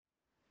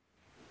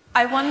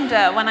I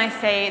wonder when I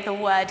say the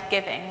word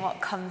giving, what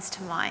comes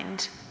to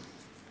mind.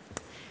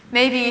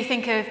 Maybe you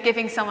think of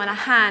giving someone a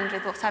hand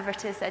with whatever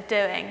it is they're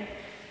doing.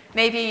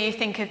 Maybe you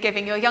think of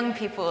giving your young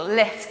people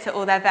lifts to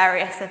all their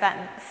various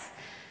events.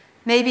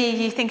 Maybe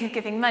you think of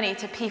giving money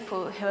to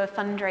people who are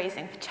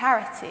fundraising for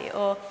charity,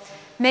 or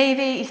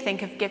maybe you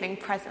think of giving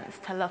presents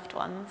to loved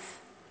ones.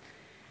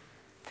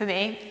 For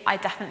me, I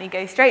definitely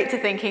go straight to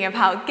thinking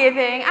about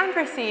giving and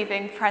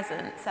receiving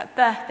presents at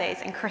birthdays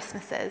and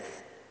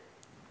Christmases.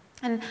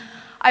 And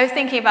I was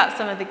thinking about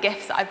some of the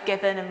gifts that I've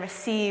given and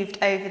received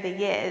over the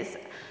years.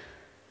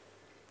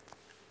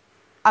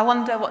 I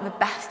wonder what the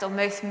best or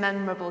most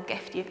memorable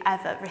gift you've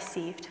ever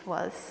received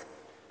was.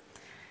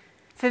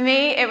 For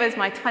me, it was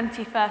my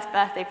 21st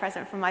birthday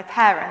present from my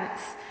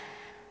parents.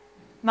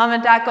 Mum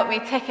and Dad got me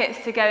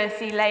tickets to go and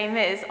see Les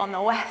Mis on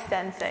the West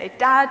End, so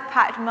Dad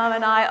packed Mum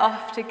and I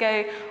off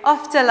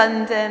to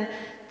London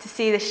to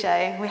see the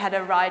show. We had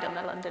a ride on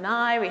the London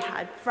Eye, we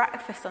had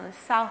breakfast on the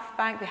South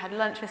Bank, we had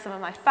lunch with some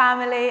of my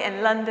family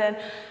in London.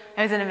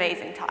 It was an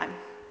amazing time.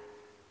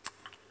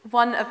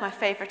 One of my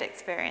favourite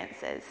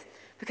experiences,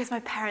 because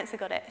my parents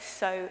have got it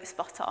so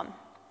spot on.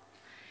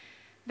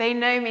 They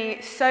know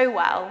me so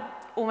well,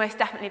 almost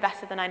definitely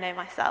better than I know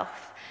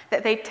myself,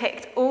 that they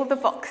ticked all the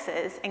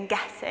boxes in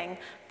getting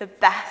the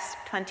best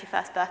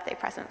 21st birthday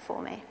present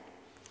for me.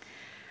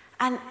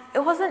 And it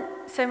wasn't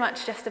so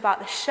much just about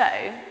the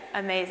show,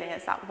 amazing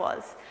as that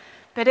was,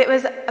 but it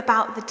was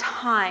about the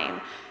time.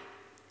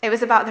 It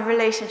was about the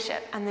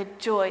relationship and the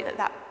joy that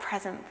that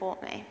present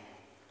brought me.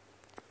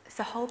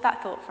 So hold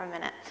that thought for a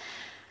minute,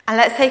 and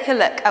let's take a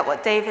look at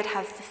what David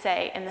has to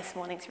say in this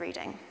morning's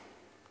reading.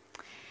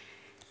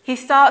 He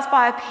starts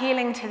by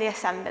appealing to the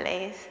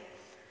assemblies,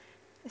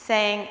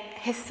 saying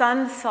his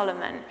son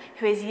Solomon,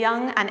 who is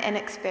young and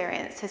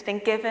inexperienced, has been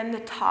given the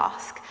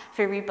task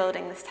for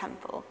rebuilding this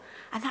temple.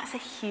 And that's a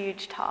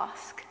huge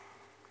task.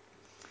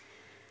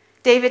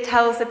 David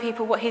tells the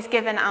people what he's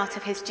given out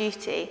of his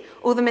duty,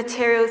 all the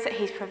materials that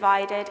he's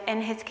provided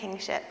in his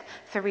kingship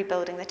for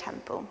rebuilding the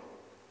temple.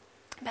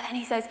 But then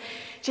he says,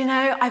 do you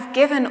know, I've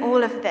given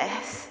all of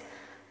this,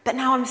 but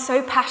now I'm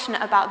so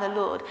passionate about the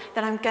Lord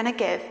that I'm going to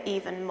give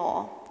even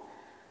more.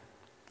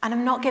 And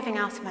I'm not giving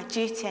out of my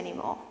duty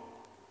anymore,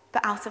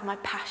 but out of my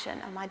passion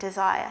and my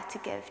desire to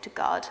give to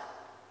God.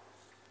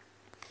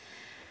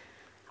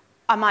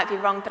 I might be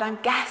wrong, but I'm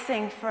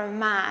guessing for a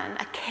man,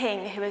 a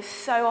king, who is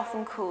so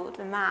often called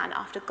the man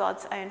after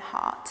God's own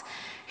heart,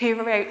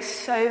 who wrote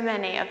so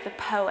many of the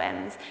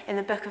poems in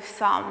the book of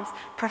Psalms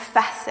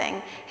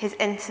professing his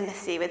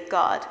intimacy with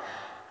God,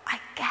 I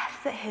guess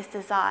that his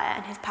desire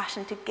and his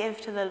passion to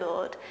give to the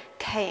Lord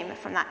came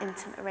from that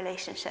intimate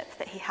relationship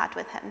that he had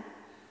with him.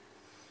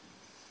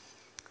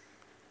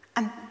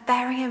 And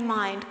bearing in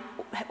mind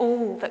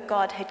all that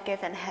God had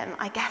given him,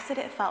 I guess that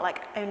it felt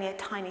like only a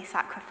tiny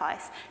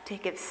sacrifice to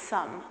give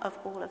some of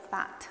all of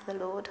that to the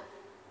Lord.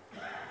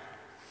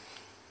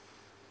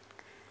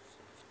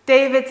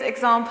 David's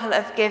example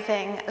of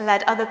giving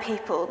led other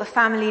people, the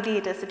family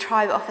leaders, the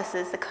tribe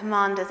officers, the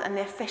commanders, and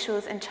the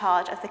officials in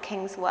charge of the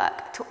king's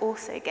work to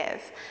also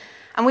give.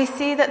 And we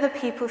see that the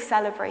people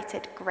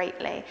celebrated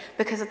greatly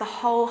because of the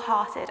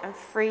wholehearted and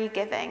free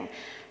giving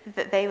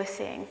that they were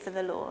seeing for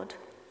the Lord.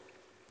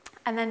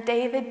 And then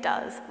David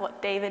does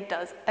what David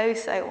does oh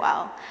so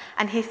well,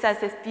 and he says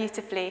this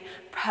beautifully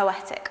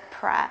poetic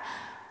prayer,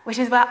 which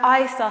is where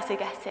I started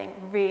getting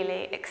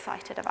really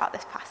excited about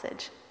this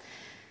passage.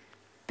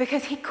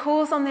 Because he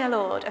calls on the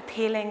Lord,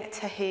 appealing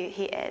to who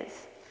he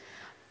is.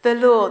 The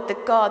Lord, the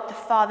God, the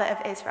Father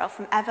of Israel,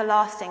 from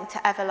everlasting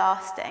to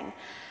everlasting.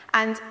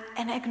 And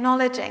in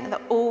acknowledging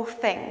that all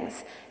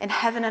things in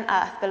heaven and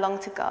earth belong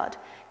to God,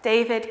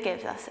 David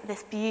gives us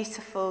this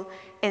beautiful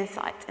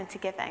insight into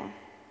giving.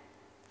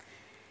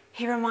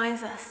 He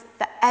reminds us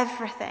that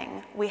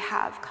everything we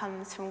have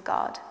comes from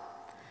God.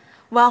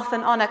 Wealth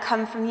and honor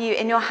come from you.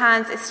 In your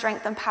hands is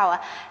strength and power.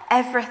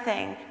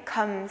 Everything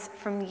comes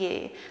from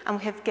you, and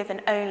we have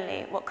given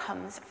only what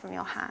comes from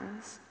your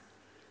hands.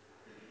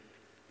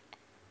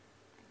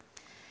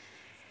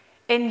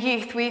 In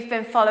youth, we've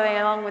been following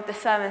along with the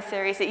sermon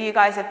series that you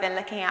guys have been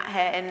looking at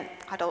here in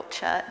Adult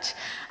Church.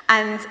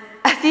 And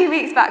a few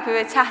weeks back, we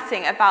were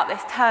chatting about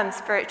this term,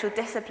 spiritual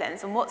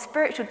disciplines, and what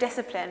spiritual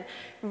discipline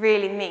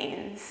really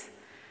means.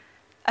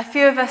 A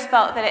few of us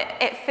felt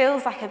that it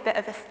feels like a bit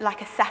of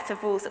like a set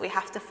of rules that we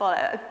have to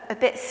follow, a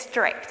bit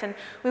strict, and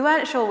we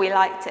weren't sure we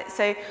liked it.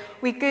 So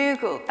we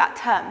Googled that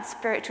term,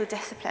 spiritual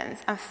disciplines,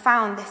 and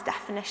found this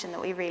definition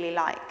that we really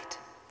liked.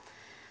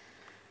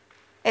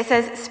 It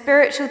says,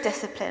 spiritual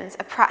disciplines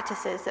are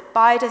practices that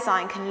by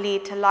design can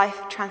lead to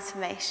life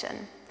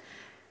transformation.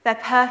 Their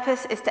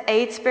purpose is to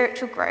aid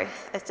spiritual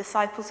growth as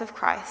disciples of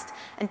Christ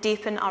and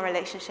deepen our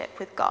relationship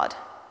with God.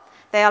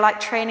 They are like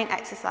training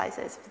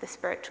exercises for the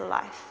spiritual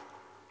life.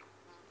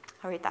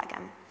 I'll read that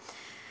again.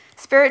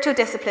 Spiritual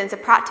disciplines are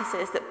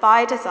practices that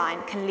by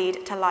design can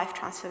lead to life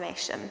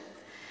transformation.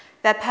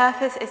 Their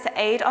purpose is to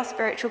aid our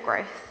spiritual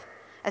growth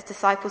as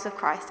disciples of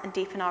Christ and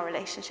deepen our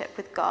relationship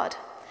with God.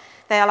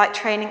 They are like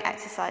training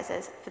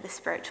exercises for the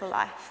spiritual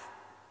life.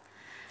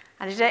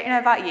 And I don't know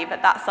about you,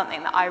 but that's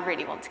something that I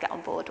really want to get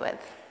on board with.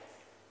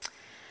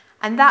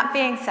 And that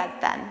being said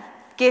then,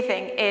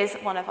 giving is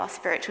one of our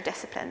spiritual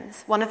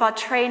disciplines, one of our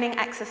training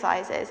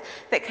exercises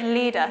that can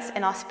lead us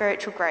in our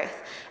spiritual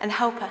growth and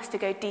help us to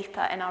go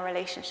deeper in our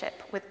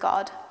relationship with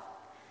God.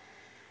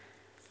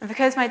 And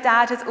because my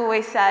dad has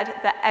always said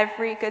that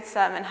every good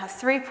sermon has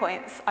 3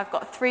 points, I've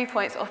got 3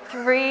 points or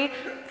 3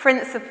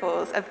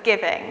 principles of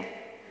giving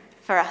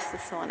for us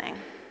this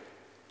morning.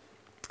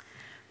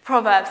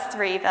 Proverbs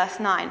 3 verse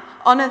 9,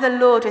 "Honour the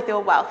Lord with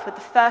your wealth, with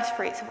the first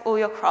fruits of all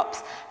your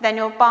crops. Then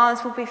your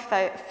barns will be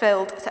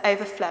filled to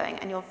overflowing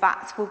and your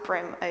vats will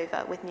brim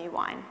over with new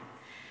wine."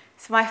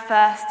 So my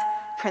first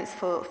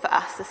principle for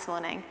us this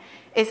morning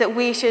is that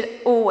we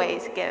should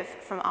always give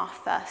from our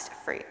first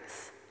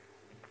fruits.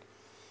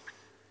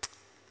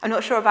 I'm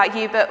not sure about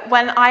you, but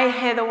when I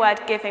hear the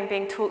word giving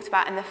being talked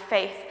about in the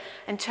faith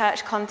and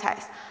church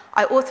context,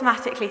 I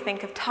automatically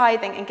think of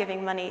tithing and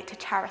giving money to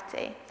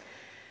charity.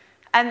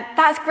 And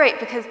that's great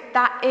because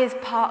that is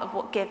part of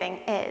what giving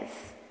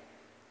is.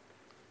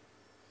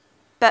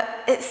 But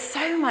it's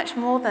so much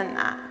more than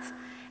that.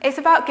 It's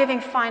about giving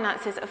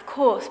finances, of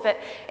course, but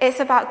it's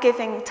about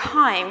giving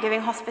time,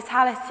 giving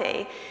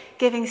hospitality,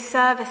 giving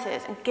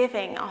services, and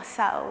giving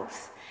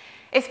ourselves.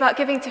 It's about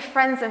giving to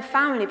friends and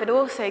family, but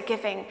also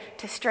giving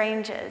to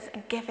strangers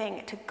and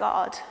giving to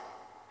God.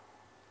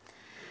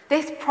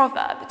 This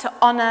proverb, to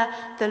honour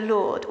the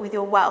Lord with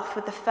your wealth,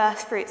 with the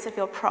first fruits of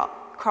your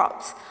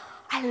crops,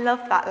 I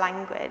love that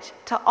language,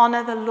 to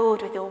honour the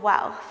Lord with your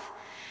wealth.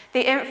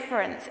 The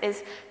inference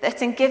is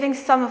that in giving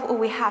some of all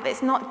we have,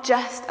 it's not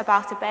just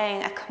about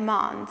obeying a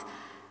command,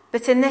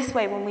 but in this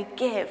way, when we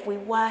give, we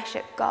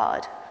worship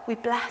God, we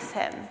bless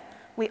him,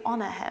 we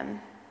honour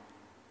him.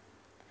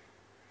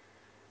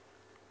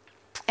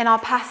 In our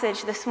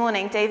passage this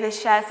morning, David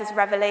shares this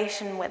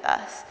revelation with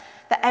us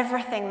that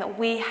everything that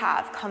we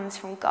have comes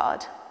from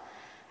God,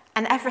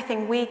 and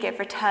everything we give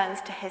returns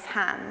to his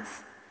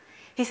hands.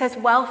 He says,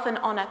 wealth and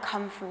honour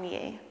come from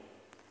you.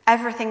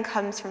 Everything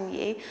comes from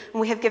you,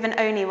 and we have given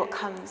only what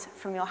comes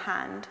from your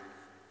hand.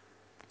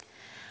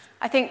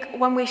 I think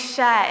when we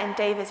share in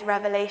David's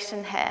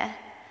revelation here,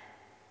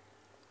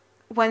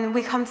 when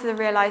we come to the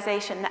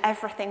realization that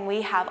everything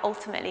we have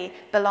ultimately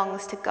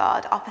belongs to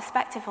God, our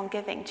perspective on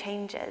giving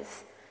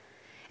changes.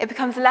 It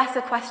becomes less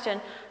a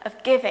question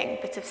of giving,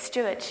 but of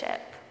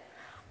stewardship.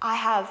 I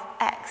have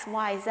X,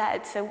 Y,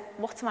 Z, so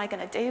what am I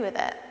going to do with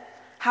it?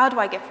 How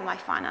do I give from my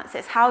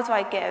finances? How do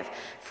I give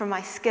from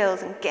my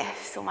skills and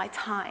gifts or my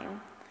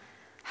time?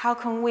 How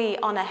can we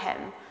honour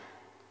him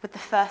with the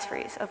first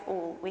fruits of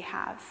all we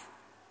have?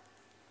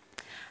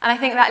 And I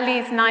think that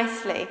leads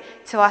nicely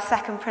to our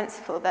second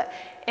principle, that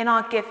in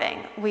our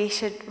giving, we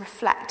should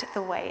reflect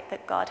the way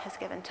that God has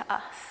given to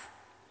us.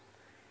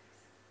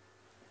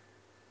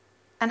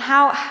 And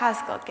how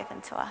has God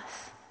given to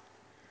us?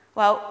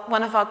 Well,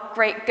 one of our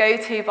great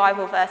go-to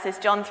Bible verses,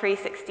 John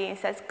 3:16,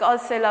 says, "God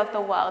so loved the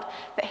world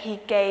that he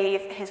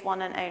gave his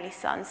one and only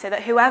Son, so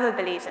that whoever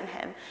believes in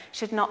him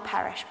should not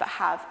perish but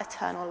have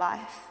eternal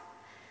life."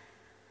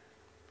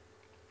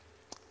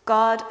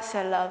 God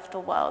so loved the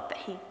world that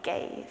he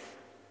gave.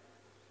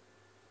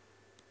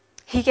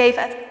 He gave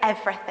us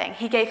everything.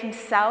 He gave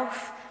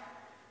himself.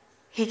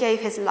 He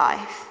gave his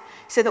life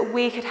so that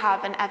we could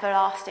have an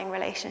everlasting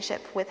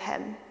relationship with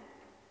him.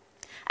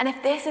 And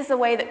if this is the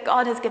way that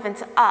God has given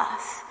to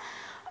us,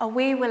 are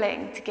we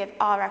willing to give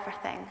our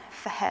everything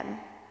for him?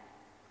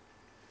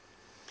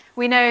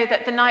 We know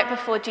that the night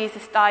before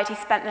Jesus died, he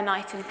spent the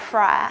night in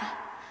prayer.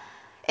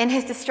 In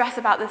his distress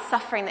about the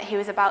suffering that he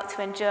was about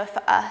to endure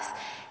for us,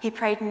 he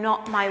prayed,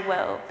 "Not my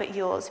will, but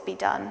yours be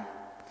done."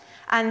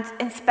 And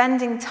in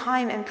spending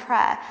time in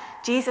prayer,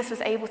 Jesus was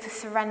able to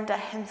surrender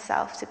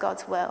himself to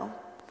God's will.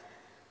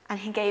 And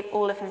he gave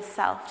all of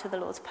himself to the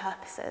Lord's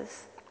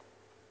purposes.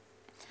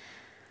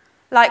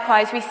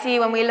 Likewise, we see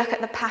when we look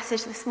at the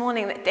passage this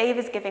morning that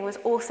David's giving was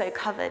also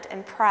covered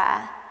in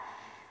prayer.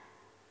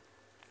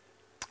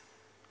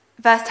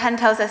 Verse 10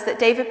 tells us that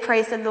David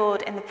praised the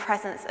Lord in the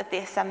presence of the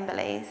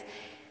assemblies.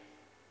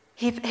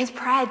 His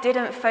prayer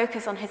didn't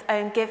focus on his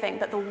own giving,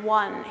 but the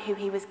one who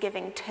he was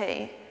giving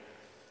to.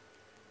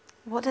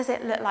 What does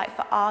it look like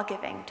for our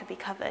giving to be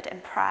covered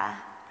in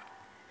prayer?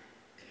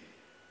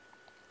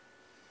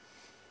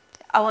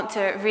 I want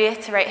to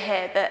reiterate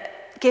here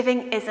that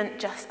giving isn't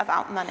just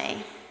about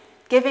money.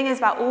 Giving is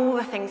about all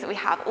the things that we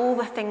have, all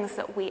the things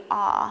that we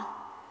are.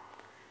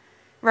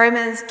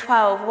 Romans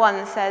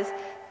 12:1 says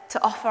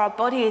to offer our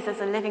bodies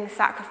as a living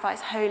sacrifice,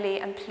 holy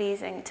and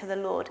pleasing to the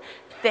Lord.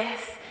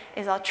 This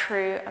is our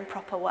true and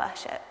proper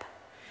worship.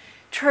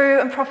 True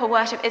and proper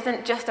worship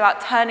isn't just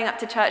about turning up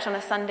to church on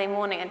a Sunday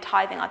morning and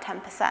tithing our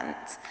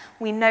 10%.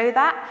 We know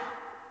that.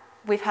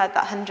 We've heard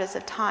that hundreds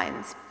of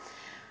times.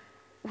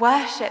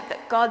 Worship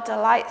that God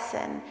delights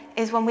in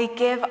is when we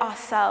give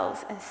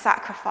ourselves in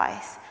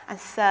sacrifice and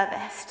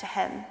service to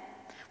him,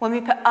 when we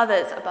put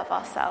others above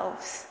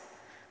ourselves,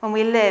 when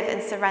we live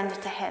in surrender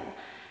to him.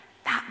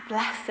 That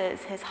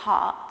blesses his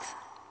heart.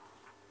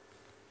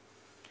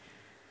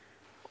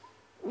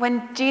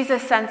 When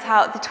Jesus sent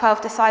out the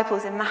 12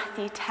 disciples in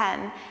Matthew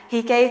 10,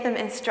 he gave them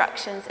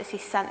instructions as he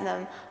sent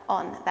them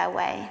on their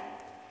way.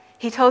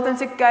 He told them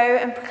to go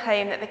and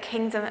proclaim that the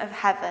kingdom of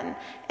heaven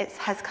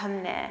has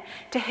come near,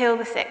 to heal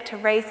the sick, to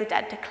raise the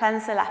dead, to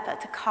cleanse the leper,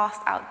 to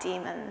cast out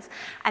demons.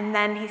 And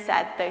then he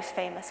said those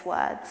famous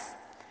words,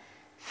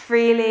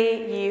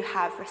 "Freely you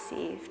have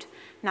received,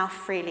 now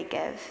freely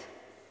give."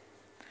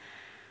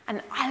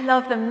 And I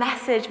love the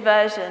Message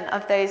version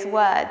of those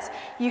words.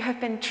 You have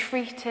been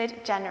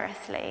treated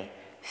generously,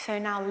 so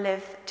now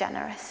live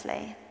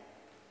generously.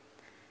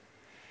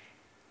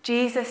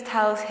 Jesus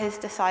tells his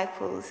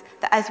disciples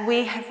that as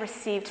we have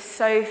received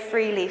so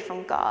freely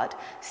from God,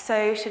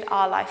 so should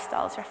our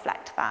lifestyles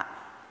reflect that.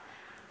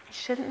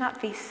 Shouldn't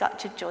that be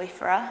such a joy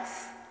for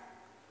us?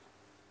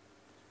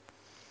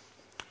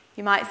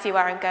 You might see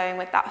where I'm going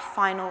with that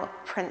final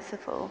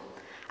principle,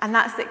 and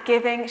that's that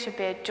giving should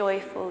be a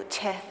joyful,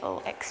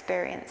 cheerful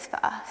experience for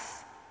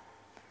us.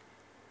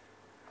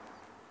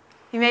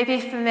 You may be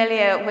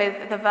familiar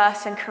with the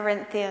verse in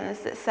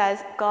Corinthians that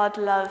says, God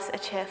loves a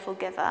cheerful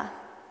giver.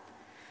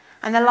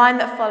 And the line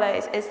that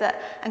follows is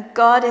that, and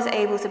God is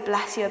able to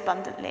bless you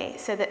abundantly,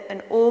 so that in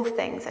all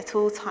things, at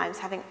all times,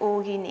 having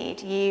all you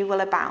need, you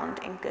will abound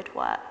in good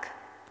work.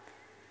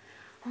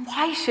 And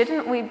why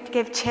shouldn't we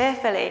give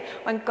cheerfully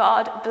when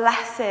God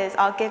blesses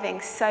our giving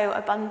so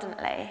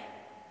abundantly?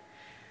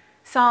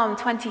 Psalm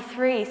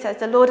 23 says,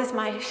 "The Lord is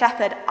my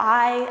shepherd,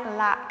 I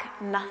lack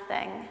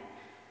nothing."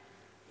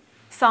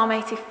 Psalm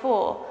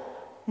 84,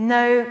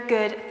 "No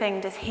good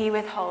thing does he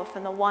withhold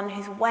from the one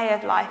whose way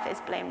of life is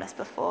blameless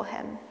before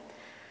him."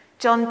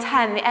 John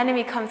 10, "The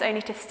enemy comes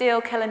only to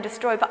steal, kill, and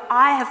destroy, but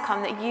I have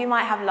come that you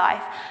might have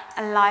life,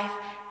 and life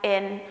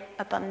in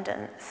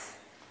abundance."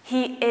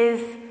 He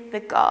is the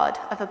God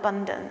of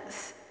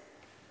abundance.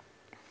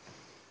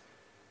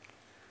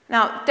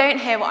 Now, don't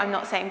hear what I'm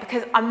not saying,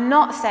 because I'm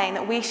not saying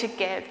that we should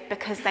give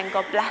because then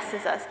God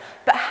blesses us.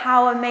 But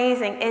how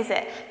amazing is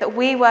it that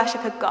we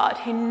worship a God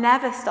who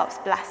never stops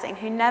blessing,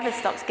 who never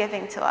stops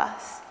giving to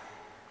us?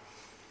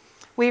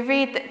 We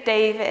read that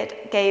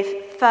David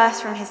gave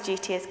first from his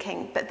duty as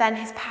king, but then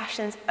his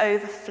passions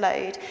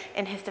overflowed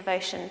in his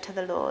devotion to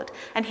the Lord.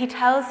 And he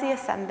tells the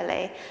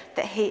assembly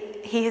that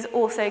he has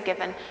also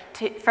given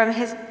from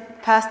his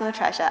personal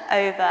treasure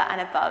over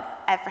and above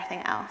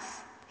everything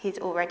else he's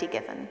already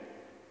given.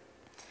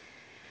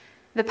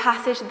 The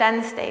passage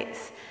then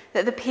states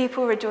that the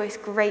people rejoice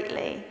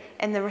greatly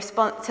in the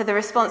response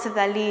of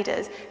their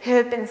leaders, who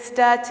have been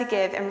stirred to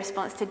give in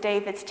response to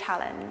David's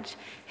challenge.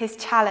 His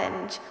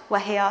challenge where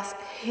he asks,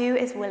 who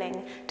is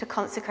willing to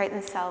consecrate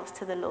themselves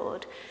to the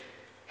Lord?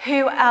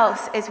 Who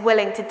else is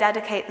willing to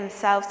dedicate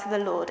themselves to the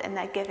Lord in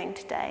their giving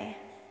today?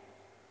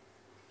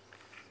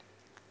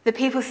 The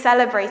people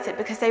celebrated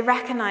because they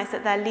recognized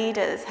that their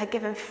leaders had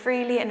given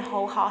freely and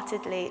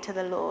wholeheartedly to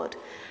the Lord,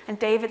 and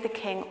David the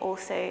king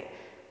also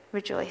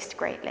rejoiced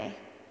greatly.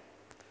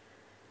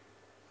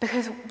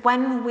 Because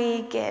when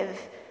we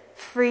give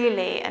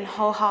freely and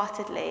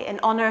wholeheartedly in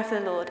honor of the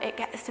Lord, it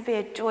gets to be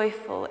a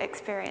joyful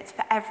experience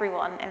for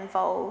everyone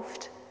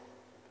involved.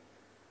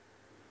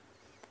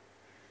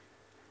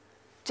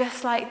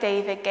 Just like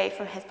David gave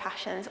from his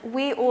passions,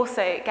 we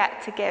also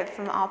get to give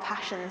from our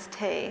passions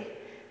too.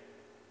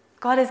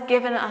 God has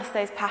given us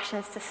those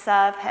passions to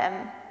serve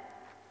him,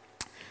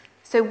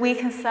 so we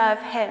can serve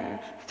him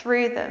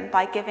through them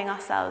by giving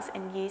ourselves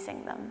and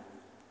using them.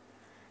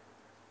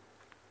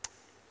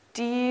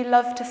 Do you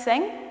love to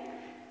sing?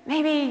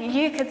 Maybe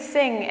you could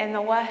sing in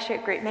the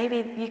worship group.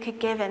 Maybe you could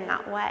give in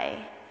that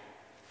way.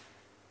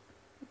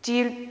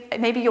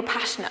 Maybe you're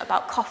passionate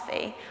about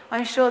coffee.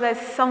 I'm sure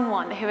there's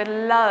someone who would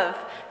love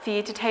for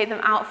you to take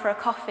them out for a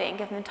coffee and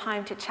give them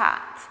time to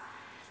chat.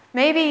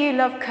 Maybe you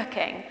love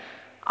cooking.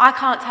 I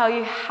can't tell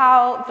you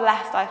how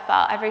blessed I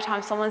felt every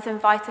time someone's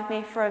invited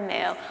me for a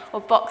meal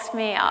or boxed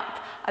me up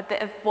a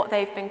bit of what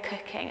they've been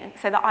cooking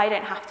so that I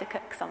don't have to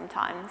cook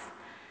sometimes.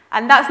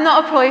 And that's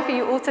not a ploy for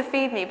you all to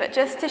feed me, but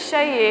just to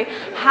show you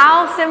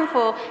how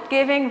simple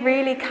giving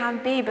really can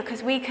be,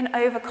 because we can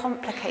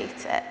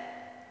overcomplicate it.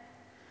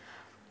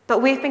 But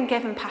we've been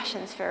given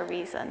passions for a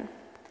reason.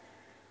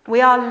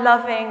 We are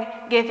loving,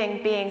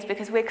 giving beings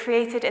because we're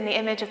created in the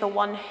image of the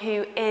one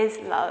who is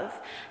love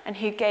and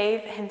who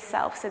gave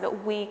himself so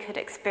that we could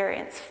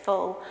experience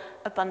full,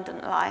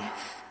 abundant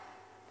life.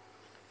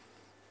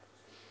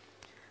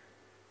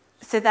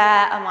 So there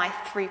are my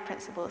 3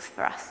 principles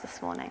for us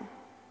this morning.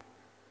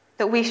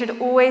 That we should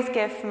always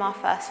give from our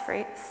first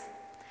fruits.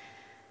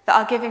 That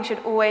our giving should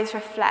always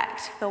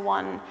reflect the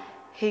one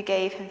who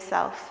gave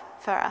himself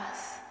for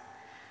us.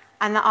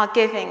 And that our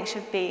giving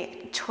should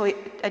be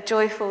a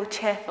joyful,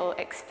 cheerful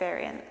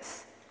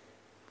experience.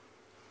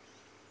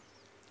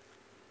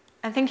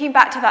 And thinking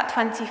back to that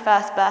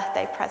 21st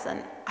birthday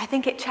present, I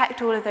think it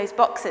checked all of those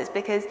boxes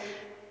because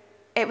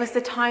it was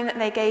the time that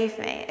they gave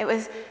me. It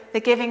was the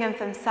giving of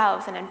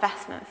themselves an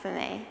investment for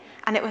me.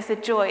 And it was the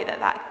joy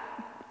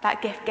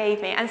that gift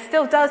gave me, and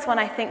still does when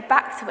I think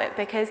back to it,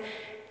 because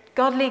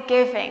godly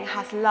giving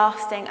has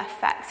lasting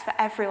effects for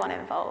everyone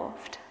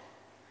involved.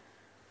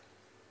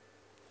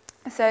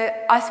 So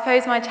I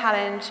suppose my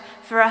challenge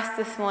for us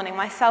this morning,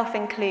 myself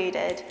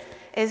included,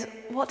 is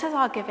what does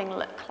our giving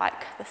look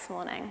like this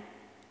morning?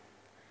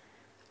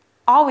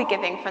 Are we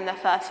giving from the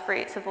first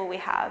fruits of all we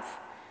have?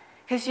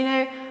 Because,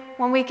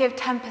 when we give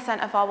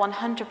 10% of our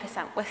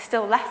 100%, we're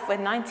still left with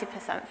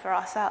 90% for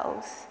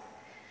ourselves.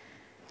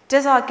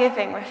 Does our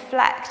giving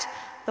reflect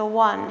the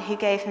one who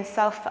gave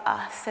himself for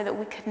us so that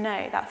we could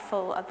know that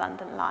full,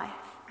 abundant life?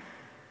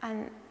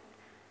 And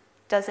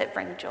does it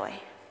bring joy?